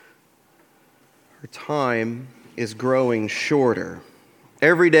Her time is growing shorter.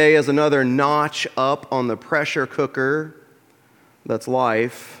 Every day is another notch up on the pressure cooker that's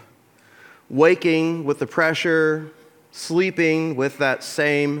life. Waking with the pressure, sleeping with that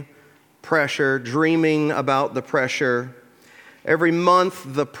same pressure, dreaming about the pressure. Every month,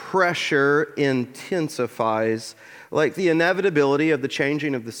 the pressure intensifies, like the inevitability of the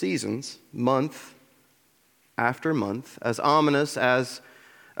changing of the seasons, month after month, as ominous as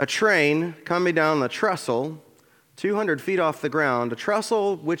a train coming down the trestle, 200 feet off the ground, a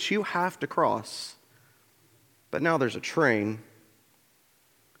trestle which you have to cross. But now there's a train.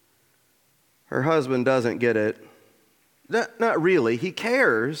 Her husband doesn't get it. Not really. He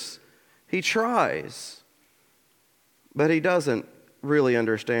cares. He tries. But he doesn't really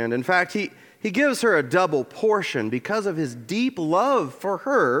understand. In fact, he gives her a double portion because of his deep love for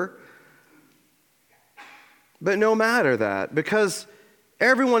her. But no matter that, because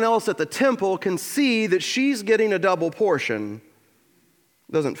everyone else at the temple can see that she's getting a double portion.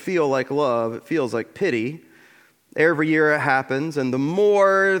 It doesn't feel like love, it feels like pity. Every year it happens, and the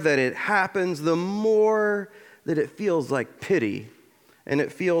more that it happens, the more that it feels like pity, and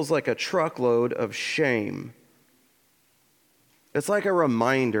it feels like a truckload of shame. It's like a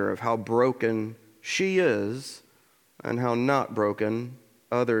reminder of how broken she is and how not broken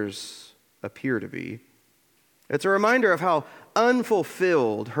others appear to be. It's a reminder of how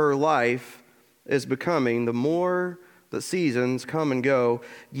unfulfilled her life is becoming the more the seasons come and go,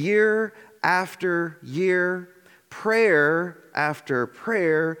 year after year, prayer after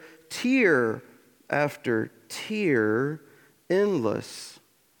prayer, tear after tear, endless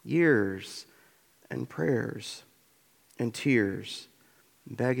years and prayers and tears,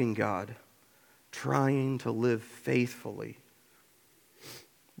 begging God, trying to live faithfully,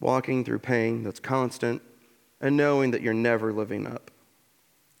 walking through pain that's constant, and knowing that you're never living up.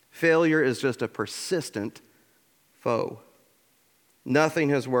 Failure is just a persistent foe. Nothing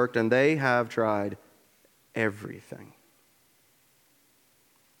has worked, and they have tried everything.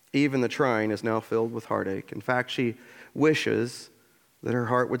 Even the trying is now filled with heartache. In fact, she wishes that her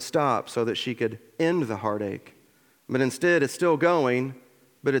heart would stop so that she could end the heartache. But instead, it's still going,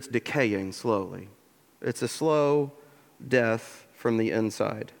 but it's decaying slowly. It's a slow death from the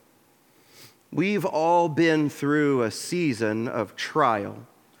inside. We've all been through a season of trial,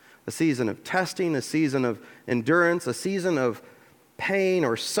 a season of testing, a season of endurance, a season of pain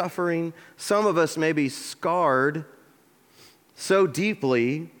or suffering. Some of us may be scarred so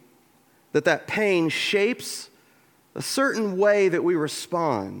deeply that pain shapes a certain way that we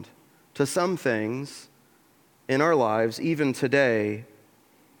respond to some things in our lives, even today.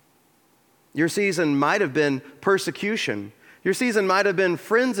 Your season might have been persecution. Your season might have been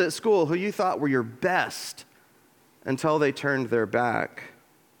friends at school who you thought were your best until they turned their back.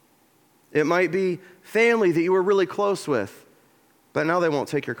 It might be family that you were really close with, but now they won't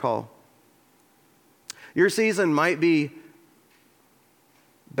take your call. Your season might be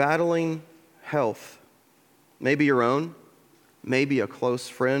battling health, maybe your own, maybe a close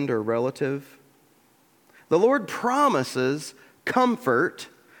friend or relative. The Lord promises comfort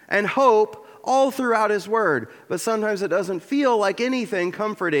and hope all throughout His Word, but sometimes it doesn't feel like anything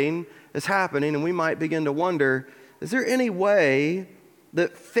comforting is happening, and we might begin to wonder, is there any way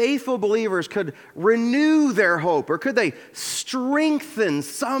that faithful believers could renew their hope, or could they strengthen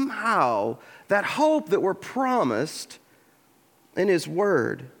somehow that hope that we're promised in His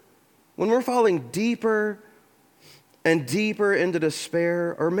Word? When we're falling deeper and deeper into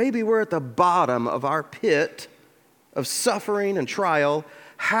despair, or maybe we're at the bottom of our pit of suffering and trial,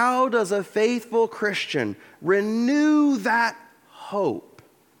 how does a faithful Christian renew that hope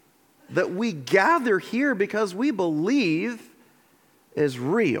that we gather here because we believe is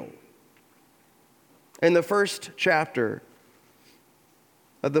real? In the first chapter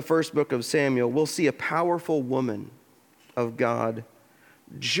of the first book of Samuel, we'll see a powerful woman of God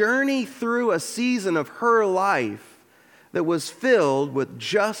journey through a season of her life that was filled with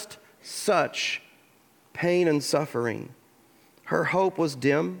just such pain and suffering. Her hope was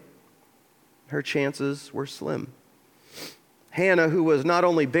dim. Her chances were slim. Hannah, who was not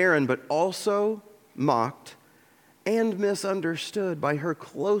only barren, but also mocked and misunderstood by her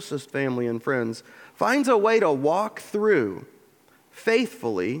closest family and friends, finds a way to walk through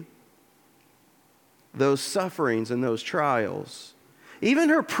faithfully those sufferings and those trials. Even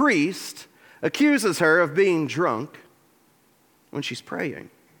her priest accuses her of being drunk when she's praying.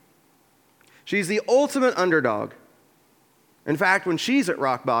 She's the ultimate underdog. In fact, when she's at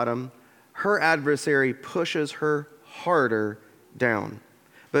rock bottom, her adversary pushes her harder down.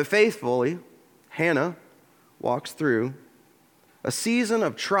 But faithfully, Hannah walks through a season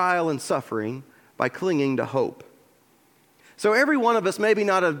of trial and suffering by clinging to hope. So every one of us maybe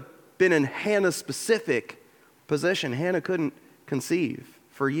not have been in Hannah's specific position. Hannah couldn't conceive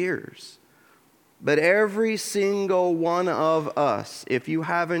for years. But every single one of us, if you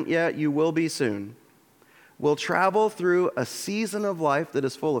haven't yet, you will be soon, will travel through a season of life that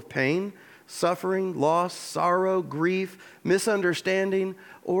is full of pain, suffering, loss, sorrow, grief, misunderstanding,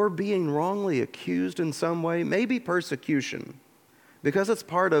 or being wrongly accused in some way, maybe persecution, because it's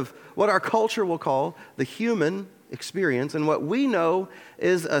part of what our culture will call the human experience and what we know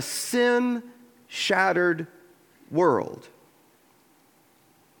is a sin-shattered world.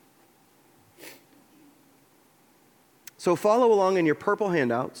 So follow along in your purple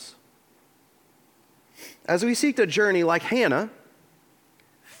handouts as we seek to journey like Hannah,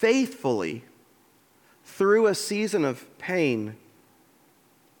 faithfully through a season of pain,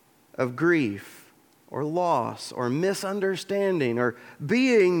 of grief, or loss, or misunderstanding, or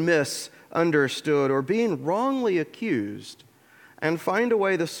being misunderstood, or being wrongly accused, and find a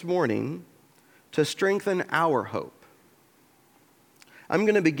way this morning to strengthen our hope. I'm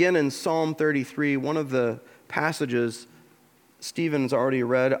going to begin in Psalm 33, one of the passages Stephen's already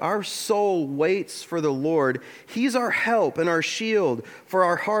read. Our soul waits for the Lord. He's our help and our shield, for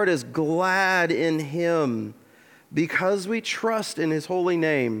our heart is glad in him because we trust in his holy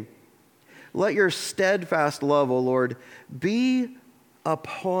name. Let your steadfast love, O Lord, be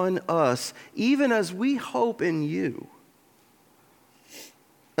upon us, even as we hope in you.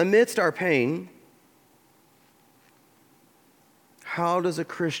 Amidst our pain, how does a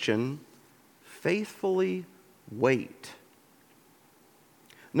Christian faithfully wait?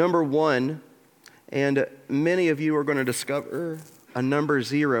 Number one, and many of you are going to discover a number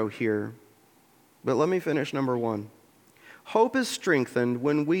 0 here, but let me finish number 1. Hope is strengthened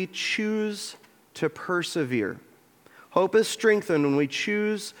when we choose to persevere. Hope is strengthened when we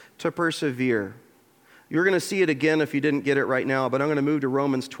choose to persevere. You're going to see it again if you didn't get it right now, but I'm going to move to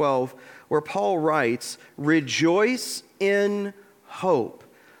Romans 12, where Paul writes, "Rejoice in hope.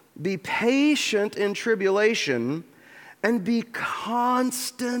 Be patient in tribulation, and be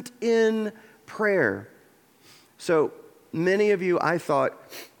constant in prayer." So many of you, I thought,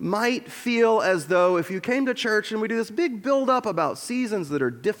 might feel as though if you came to church and we do this big build-up about seasons that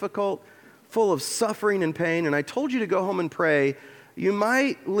are difficult, full of suffering and pain, and I told you to go home and pray, you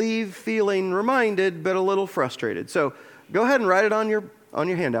might leave feeling reminded but a little frustrated. So go ahead and write it on your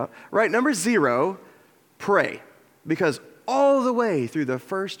handout. Write number 0, pray. Because all the way through the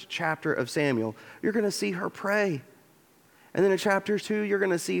first chapter of Samuel, you're going to see her pray. And then in chapter 2, you're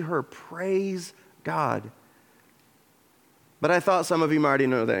going to see her praise God. But I thought some of you might already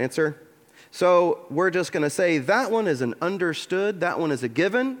know the answer. So we're just going to say that one is an understood, that one is a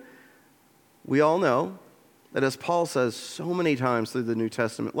given. We all know that as Paul says so many times through the New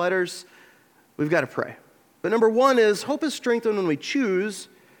Testament letters, we've got to pray. But number 1 is hope is strengthened when we choose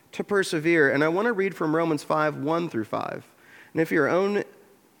to persevere. And I want to read from Romans 5, 1 through 5. And if you're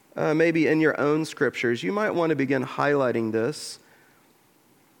maybe in your own scriptures, you might want to begin highlighting this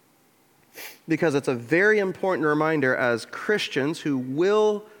because it's a very important reminder as Christians who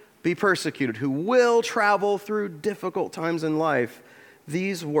will be persecuted, who will travel through difficult times in life.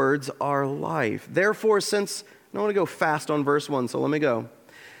 These words are life. Therefore, since, I want to go fast on verse 1, so let me go.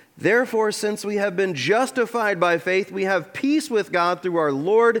 Therefore, since we have been justified by faith, we have peace with God through our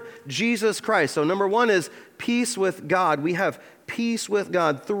Lord Jesus Christ. So number 1 is peace with God. We have peace with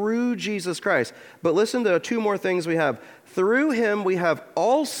God through Jesus Christ. But listen to 2 more things we have. Through him we have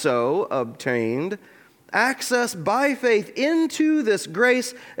also obtained access by faith into this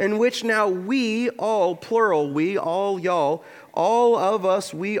grace in which now we all, plural, we all, y'all, all of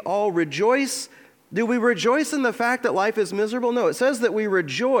us, we all rejoice. Do we rejoice in the fact that life is miserable? No, it says that we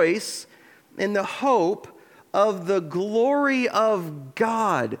rejoice in the hope of the glory of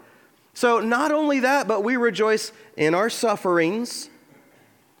God. So not only that, but we rejoice in our sufferings,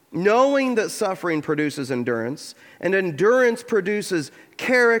 knowing that suffering produces endurance, and endurance produces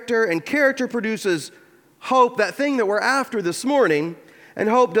character, and character produces hope, that thing that we're after this morning, and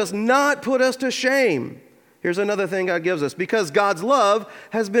hope does not put us to shame. Here's another thing God gives us. Because God's love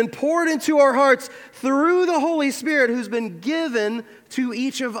has been poured into our hearts through the Holy Spirit who's been given to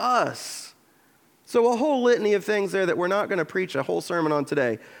each of us. So a whole litany of things there that we're not going to preach a whole sermon on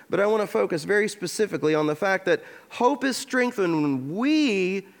today. But I want to focus very specifically on the fact that hope is strengthened when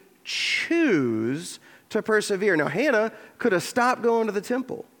we choose to persevere. Now, Hannah could have stopped going to the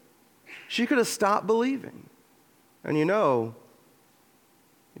temple. She could have stopped believing. And you know,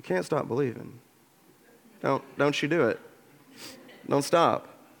 you can't stop believing. Don't you do it. Don't stop.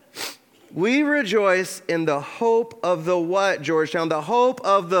 We rejoice in the hope of the what, Georgetown? The hope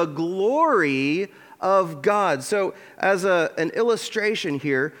of the glory of God. So as an illustration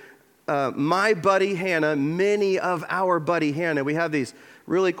here, my buddy Hannah, many of our buddy Hannah, we have these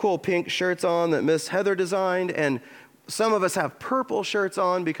really cool pink shirts on that Miss Heather designed, and some of us have purple shirts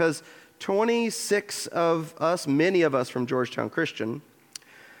on because 26 of us, many of us from Georgetown Christian,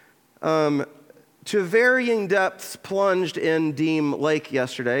 to varying depths plunged in Deem Lake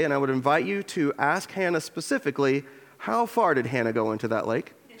yesterday, and I would invite you to ask Hannah specifically, how far did Hannah go into that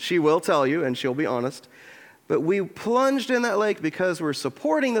lake? She will tell you, and she'll be honest. But we plunged in that lake because we're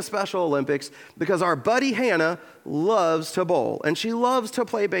supporting the Special Olympics, because our buddy Hannah loves to bowl, and she loves to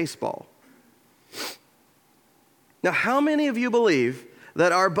play baseball. Now, how many of you believe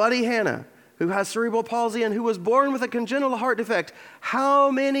that our buddy Hannah, who has cerebral palsy and who was born with a congenital heart defect, how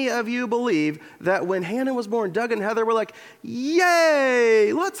many of you believe that when Hannah was born, Doug and Heather were like,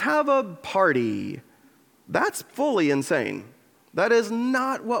 yay, let's have a party? That's fully insane. That is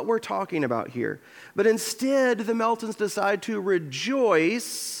not what we're talking about here. But instead, the Meltons decide to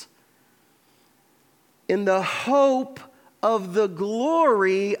rejoice in the hope of the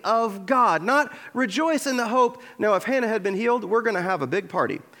glory of God. Not rejoice in the hope, now if Hannah had been healed, we're going to have a big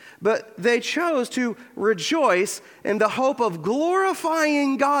party. But they chose to rejoice in the hope of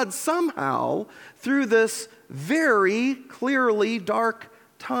glorifying God somehow through this very clearly dark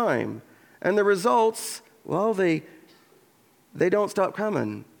time. And the results, well, they don't stop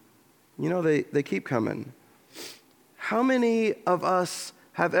coming. You know, they keep coming. How many of us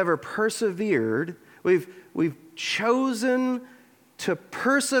have ever persevered? We've chosen to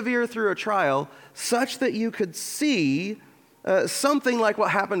persevere through a trial such that you could see something like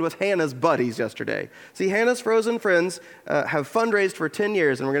what happened with Hannah's buddies yesterday. See, Hannah's Frozen Friends have fundraised for 10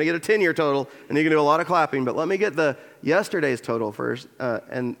 years, and we're going to get a 10-year total, and you can do a lot of clapping, but let me get the yesterday's total first.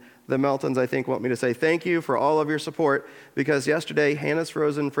 And the Meltons, I think, want me to say thank you for all of your support, because yesterday, Hannah's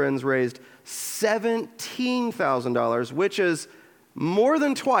Frozen Friends raised $17,000, which is more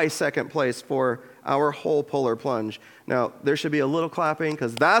than twice second place for our whole polar plunge. Now, there should be a little clapping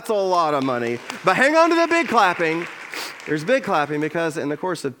because that's a lot of money. But hang on to the big clapping. There's big clapping because in the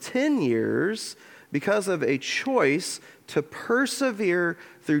course of 10 years, because of a choice to persevere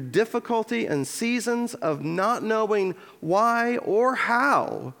through difficulty and seasons of not knowing why or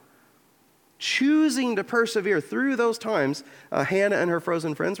how, choosing to persevere through those times, Hannah and her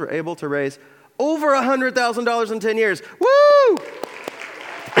Frozen Friends were able to raise over $100,000 in 10 years. Woo!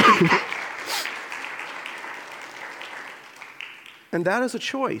 And that is a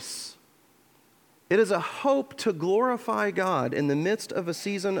choice. It is a hope to glorify God in the midst of a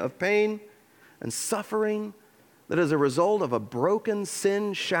season of pain and suffering that is a result of a broken,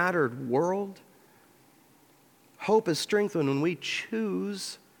 sin-shattered world. Hope is strengthened when we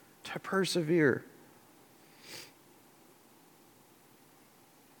choose to persevere.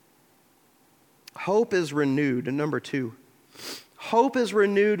 Hope is renewed. And number 2, hope is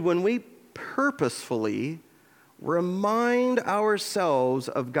renewed when we purposefully remind ourselves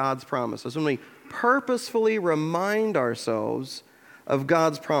of God's promises. When we purposefully remind ourselves of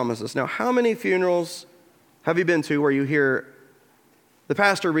God's promises. Now, how many funerals have you been to where you hear the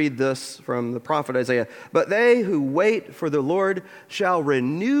pastor read this from the prophet Isaiah? But they who wait for the Lord shall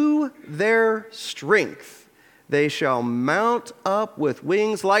renew their strength. They shall mount up with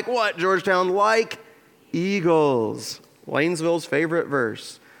wings like what, Georgetown? Like eagles. Waynesville's favorite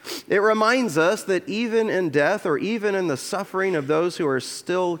verse. It reminds us that even in death or even in the suffering of those who are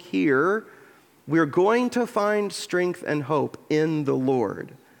still here, we're going to find strength and hope in the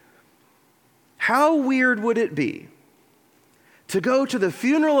Lord. How weird would it be to go to the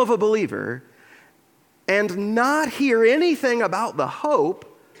funeral of a believer and not hear anything about the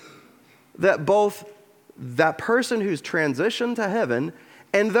hope that both that person who's transitioned to heaven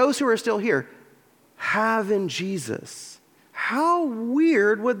and those who are still here have in Jesus? How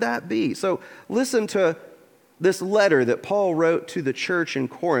weird would that be? So listen to this letter that Paul wrote to the church in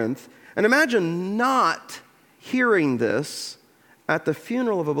Corinth, and imagine not hearing this at the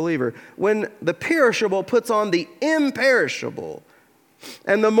funeral of a believer. When the perishable puts on the imperishable,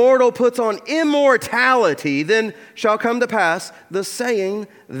 and the mortal puts on immortality, then shall come to pass the saying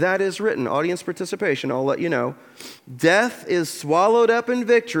that is written. Audience participation, I'll let you know. Death is swallowed up in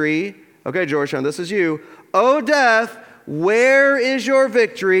victory. Okay, Georgetown, this is you. O death, where is your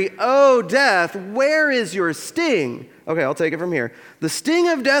victory? O death, where is your sting? Okay, I'll take it from here. The sting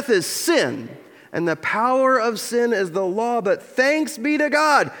of death is sin, and the power of sin is the law. But thanks be to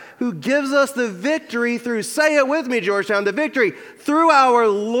God who gives us the victory through, say it with me, Georgetown, the victory through our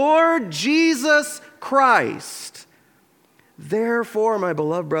Lord Jesus Christ. Therefore, my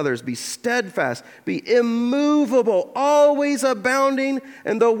beloved brothers, be steadfast, be immovable, always abounding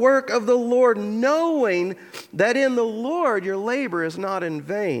in the work of the Lord, knowing that in the Lord your labor is not in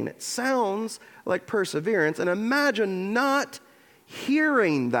vain. It sounds like perseverance, and imagine not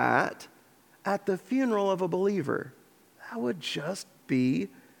hearing that at the funeral of a believer. That would just be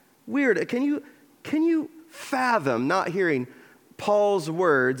weird. Can you fathom not hearing Paul's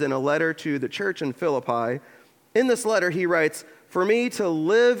words in a letter to the church in Philippi? In this letter, he writes, "For me to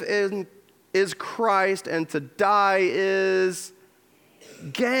live is Christ, and to die is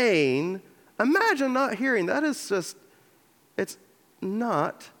gain." Imagine not hearing that. It's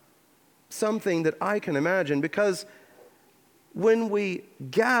not something that I can imagine, because when we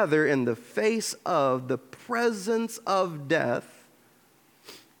gather in the face of the presence of death,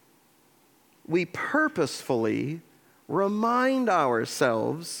 we purposefully remind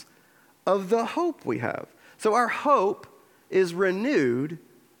ourselves of the hope we have. So our hope is renewed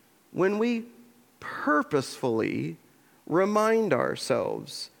when we purposefully remind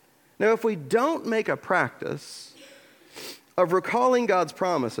ourselves. Now, if we don't make a practice of recalling God's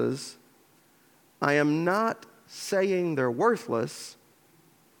promises, I am not saying they're worthless,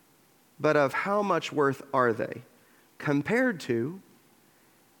 but of how much worth are they compared to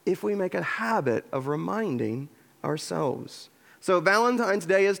if we make a habit of reminding ourselves. So Valentine's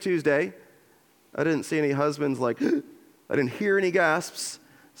Day is Tuesday. I didn't see any husbands like, I didn't hear any gasps.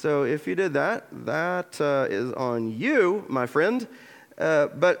 So if you did that, that is on you, my friend.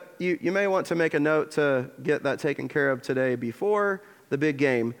 But you may want to make a note to get that taken care of today before the big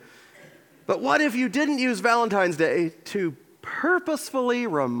game. But what if you didn't use Valentine's Day to purposefully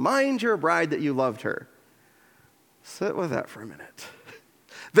remind your bride that you loved her? Sit with that for a minute.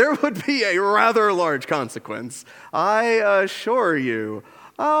 There would be a rather large consequence, I assure you.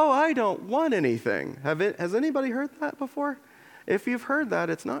 Oh, I don't want anything. Has anybody heard that before? If you've heard that,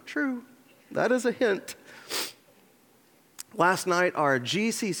 it's not true. That is a hint. Last night, our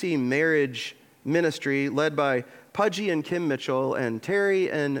GCC marriage ministry, led by Pudgy and Kim Mitchell, and Terry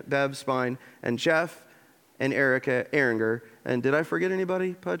and Bev Spine, and Jeff and Erica Ehringer. And did I forget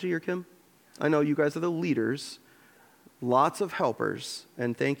anybody, Pudgy or Kim? I know you guys are the leaders. Lots of helpers,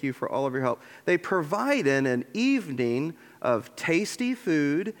 and thank you for all of your help. They provide an evening of tasty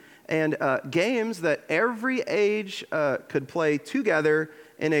food and games that every age could play together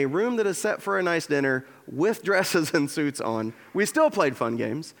in a room that is set for a nice dinner with dresses and suits on. We still played fun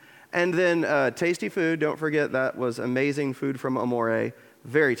games. And then tasty food, don't forget that was amazing food from Amore,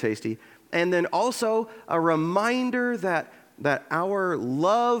 very tasty. And then also a reminder that our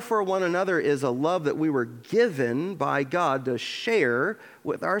love for one another is a love that we were given by God to share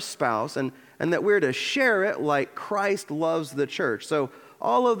with our spouse, and that we're to share it like Christ loves the church. So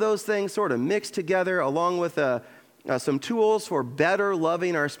all of those things sort of mixed together, along with some tools for better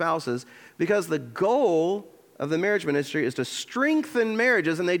loving our spouses, because the goal of the marriage ministry is to strengthen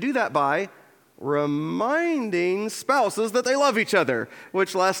marriages, and they do that by reminding spouses that they love each other,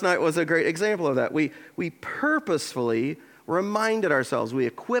 which last night was a great example of that. We purposefully reminded ourselves. We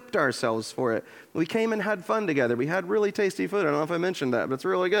equipped ourselves for it. We came and had fun together. We had really tasty food. I don't know if I mentioned that, but it's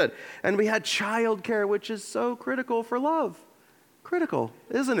really good. And we had childcare, which is so critical for love. Critical,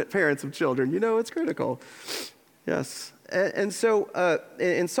 isn't it, parents of children? You know it's critical. Yes. And so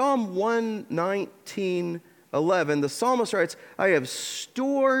in Psalm 119:11, the psalmist writes, "I have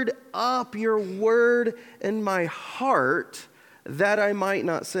stored up your word in my heart that I might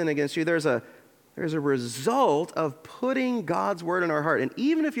not sin against you." There's a result of putting God's word in our heart. And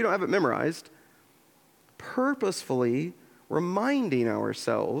even if you don't have it memorized, purposefully reminding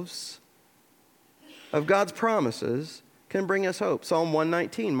ourselves of God's promises can bring us hope. Psalm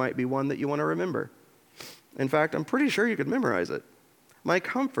 119 might be one that you want to remember. In fact, I'm pretty sure you could memorize it. "My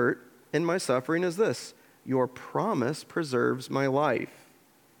comfort in my suffering is this: your promise preserves my life."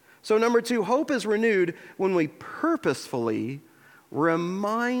 So number 2, hope is renewed when we purposefully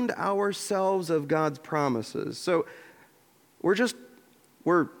remind ourselves of God's promises. So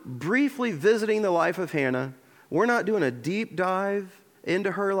we're briefly visiting the life of Hannah. We're not doing a deep dive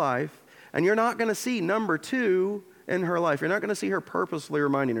into her life, and you're not going to see number 2 in her life. You're not going to see her purposely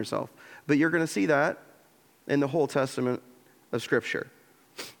reminding herself, but you're going to see that in the whole Testament of Scripture.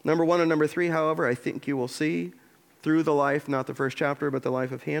 Number 1 and number 3, however, I think you will see through the life, not the first chapter, but the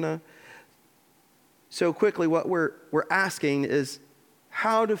life of Hannah. So quickly, what we're asking is,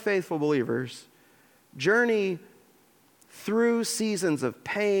 how do faithful believers journey through seasons of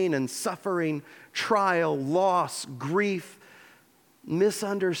pain and suffering, trial, loss, grief,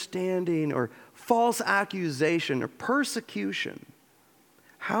 misunderstanding, or false accusation, or persecution?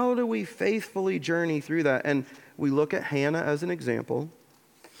 How do we faithfully journey through that? And we look at Hannah as an example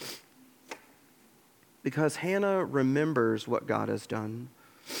because Hannah remembers what God has done.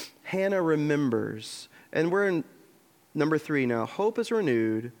 Hannah remembers. And we're in number 3 now. Hope is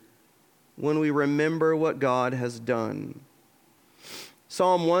renewed when we remember what God has done.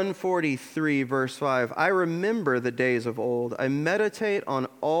 Psalm 143, verse 5, I remember the days of old. I meditate on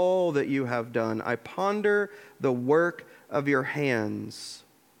all that you have done. I ponder the work of your hands.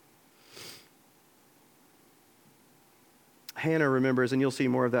 Hannah remembers, and you'll see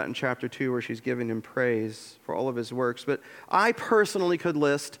more of that in chapter 2 where she's giving him praise for all of his works. But I personally could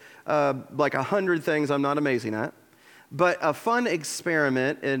list like 100 things I'm not amazing at. But a fun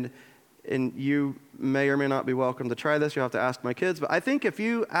experiment, and you may or may not be welcome to try this. You'll have to ask my kids. But I think if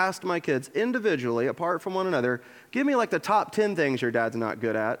you asked my kids individually, apart from one another, give me like the top 10 things your dad's not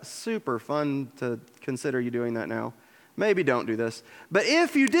good at. Super fun to consider you doing that now. Maybe don't do this. But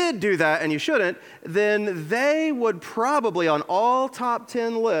if you did do that, and you shouldn't, then they would probably, on all top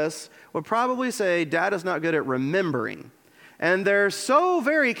 10 lists, would probably say, Dad is not good at remembering. And they're so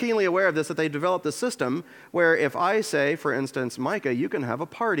very keenly aware of this that they developed a system where if I say, for instance, Micah, you can have a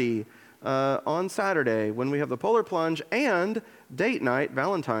party on Saturday when we have the polar plunge and date night,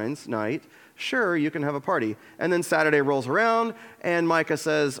 Valentine's night, sure, you can have a party. And then Saturday rolls around, and Micah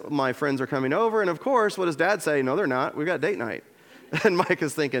says, my friends are coming over. And of course, what does Dad say? No, they're not. We've got date night. And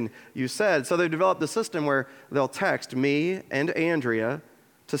Micah's thinking, you said. So they've developed a system where they'll text me and Andrea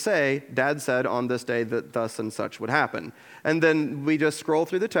to say, Dad said on this day that thus and such would happen. And then we just scroll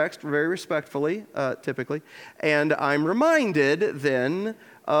through the text very respectfully, typically. And I'm reminded then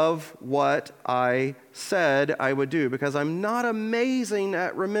of what I said I would do because I'm not amazing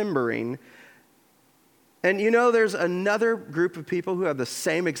at remembering. And you know, there's another group of people who have the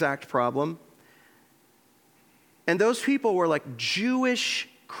same exact problem. And those people were like Jewish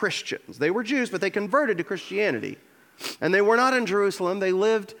Christians. They were Jews, but they converted to Christianity. And they were not in Jerusalem. They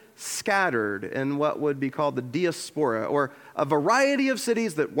lived scattered in what would be called the diaspora, or a variety of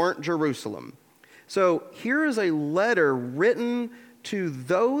cities that weren't Jerusalem. So here is a letter written to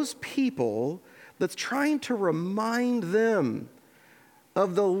those people that's trying to remind them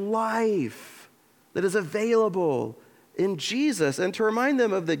of the life that is available in Jesus, and to remind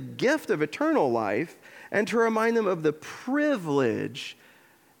them of the gift of eternal life, and to remind them of the privilege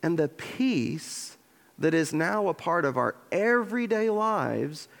and the peace that is now a part of our everyday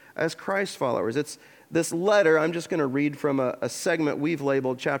lives as Christ followers. It's this letter, I'm just going to read from a segment we've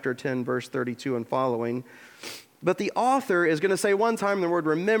labeled chapter 10, verse 32 and following. But the author is going to say one time the word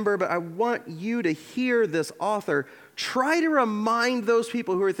remember, but I want you to hear this author try to remind those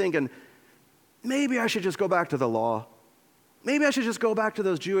people who are thinking, maybe I should just go back to the law. Maybe I should just go back to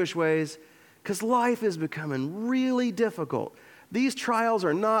those Jewish ways because life is becoming really difficult. These trials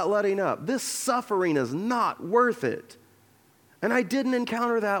are not letting up. This suffering is not worth it. And I didn't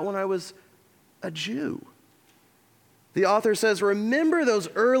encounter that when I was a Jew. The author says, remember those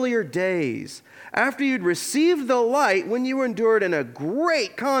earlier days after you'd received the light when you endured in a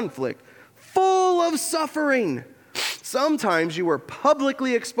great conflict, full of suffering. Sometimes you were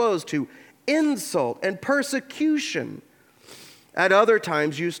publicly exposed to insult and persecution. At other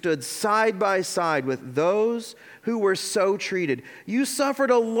times, you stood side by side with those who were so treated. You suffered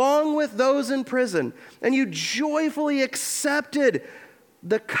along with those in prison, and you joyfully accepted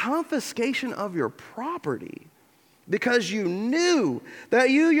the confiscation of your property because you knew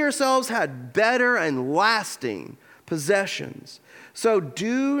that you yourselves had better and lasting possessions. So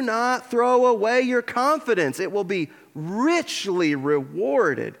do not throw away your confidence. It will be richly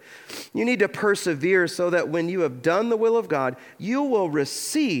rewarded. You need to persevere so that when you have done the will of God, you will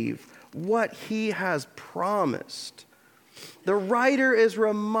receive what He has promised. The writer is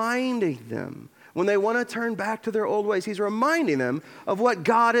reminding them when they want to turn back to their old ways. He's reminding them of what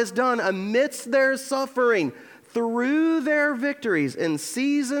God has done amidst their suffering. Through their victories in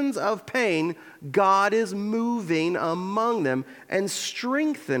seasons of pain, God is moving among them and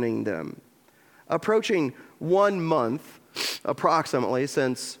strengthening them. Approaching 1 month, approximately,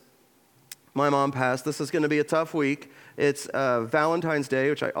 since my mom passed, this is going to be a tough week. It's Valentine's Day,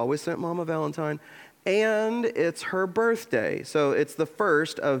 which I always sent Mom a Valentine, and it's her birthday. So it's the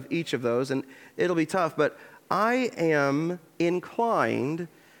first of each of those, and it'll be tough. But I am inclined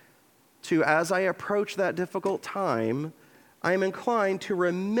to, as I approach that difficult time, I am inclined to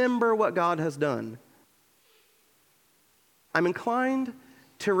remember what God has done. I'm inclined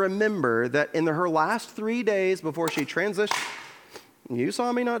to remember that in her last 3 days before she transitioned, you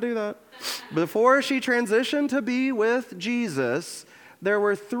saw me not do that, before she transitioned to be with Jesus, there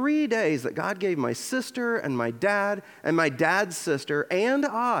were 3 days that God gave my sister and my dad's sister and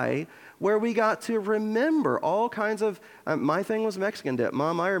I, where we got to remember all kinds of, my thing was Mexican dip.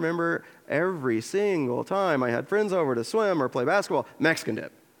 Mom, I remember every single time I had friends over to swim or play basketball, Mexican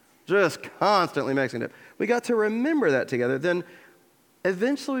dip. Just constantly Mexican dip. We got to remember that together. Then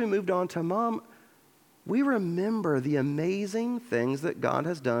eventually we moved on to, Mom, we remember the amazing things that God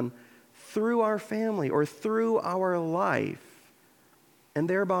has done through our family or through our life. And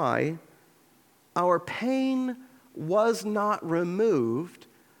thereby, our pain was not removed,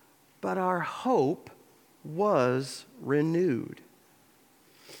 but our hope was renewed.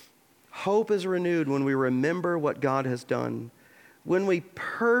 Hope is renewed when we remember what God has done, when we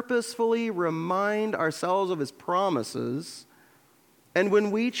purposefully remind ourselves of His promises, and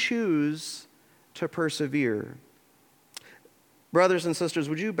when we choose to persevere. Brothers and sisters,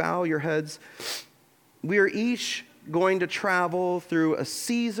 would you bow your heads? We are each going to travel through a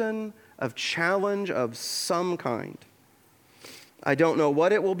season of challenge of some kind. I don't know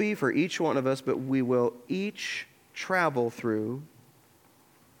what it will be for each one of us, but we will each travel through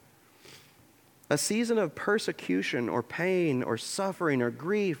a season of persecution or pain or suffering or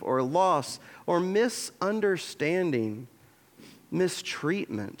grief or loss or misunderstanding,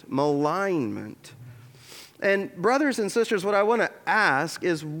 mistreatment, malignment. And brothers and sisters, what I want to ask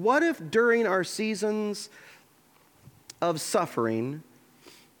is, what if during our seasons of suffering,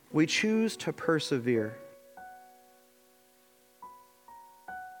 we choose to persevere?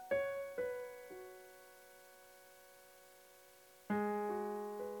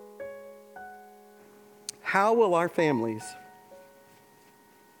 How will our families,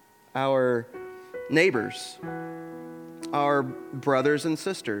 our neighbors, our brothers and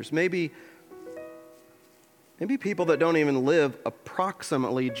sisters, maybe people that don't even live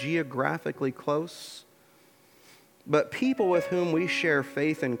approximately geographically close, but people with whom we share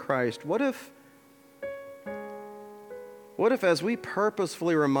faith in Christ, what if as we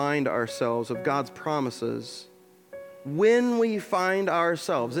purposefully remind ourselves of God's promises, when we find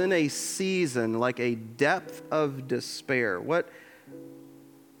ourselves in a season like a depth of despair, what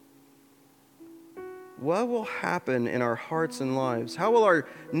will happen in our hearts and lives? How will our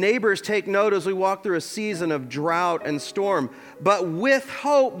neighbors take note as we walk through a season of drought and storm, but with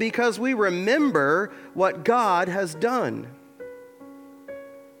hope because we remember what God has done?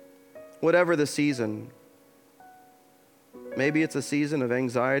 Whatever the season, maybe it's a season of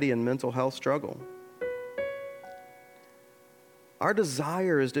anxiety and mental health struggle. Our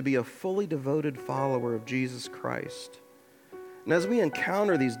desire is to be a fully devoted follower of Jesus Christ. And as we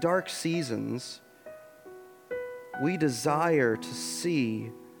encounter these dark seasons, we desire to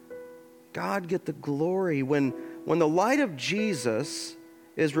see God get the glory when the light of Jesus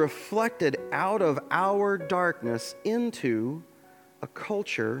is reflected out of our darkness into a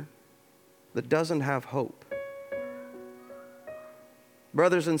culture that doesn't have hope.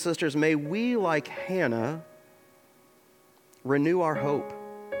 Brothers and sisters, may we, like Hannah, renew our hope.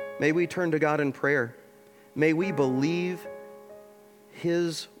 May we turn to God in prayer. May we believe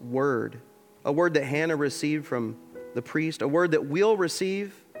His word, a word that Hannah received from the priest, a word that we'll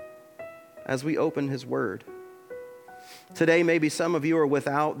receive as we open His word. Today, maybe some of you are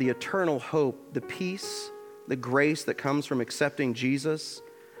without the eternal hope, the peace, the grace that comes from accepting Jesus.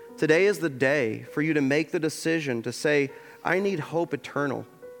 Today is the day for you to make the decision to say, I need hope eternal,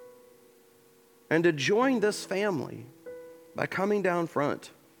 and to join this family by coming down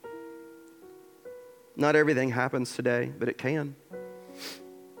front. Not everything happens today, but it can.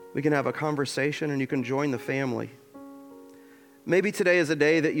 We can have a conversation and you can join the family. Maybe today is a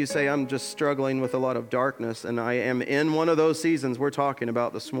day that you say, I'm just struggling with a lot of darkness and I am in one of those seasons we're talking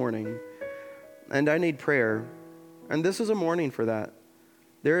about this morning, and I need prayer. And this is a morning for that.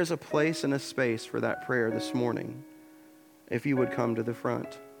 There is a place and a space for that prayer this morning, if you would come to the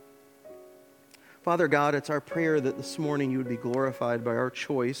front. Father God, it's our prayer that this morning you would be glorified by our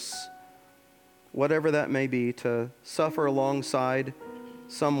choice, whatever that may be, to suffer alongside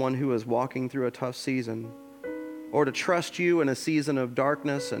someone who is walking through a tough season, or to trust you in a season of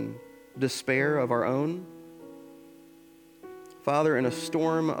darkness and despair of our own. Father, in a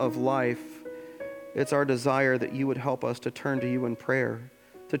storm of life, it's our desire that you would help us to turn to you in prayer,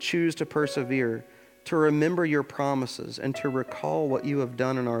 to choose to persevere, to remember your promises, and to recall what you have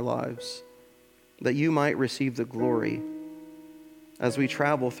done in our lives, that you might receive the glory as we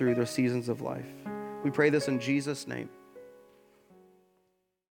travel through the seasons of life. We pray this in Jesus' name.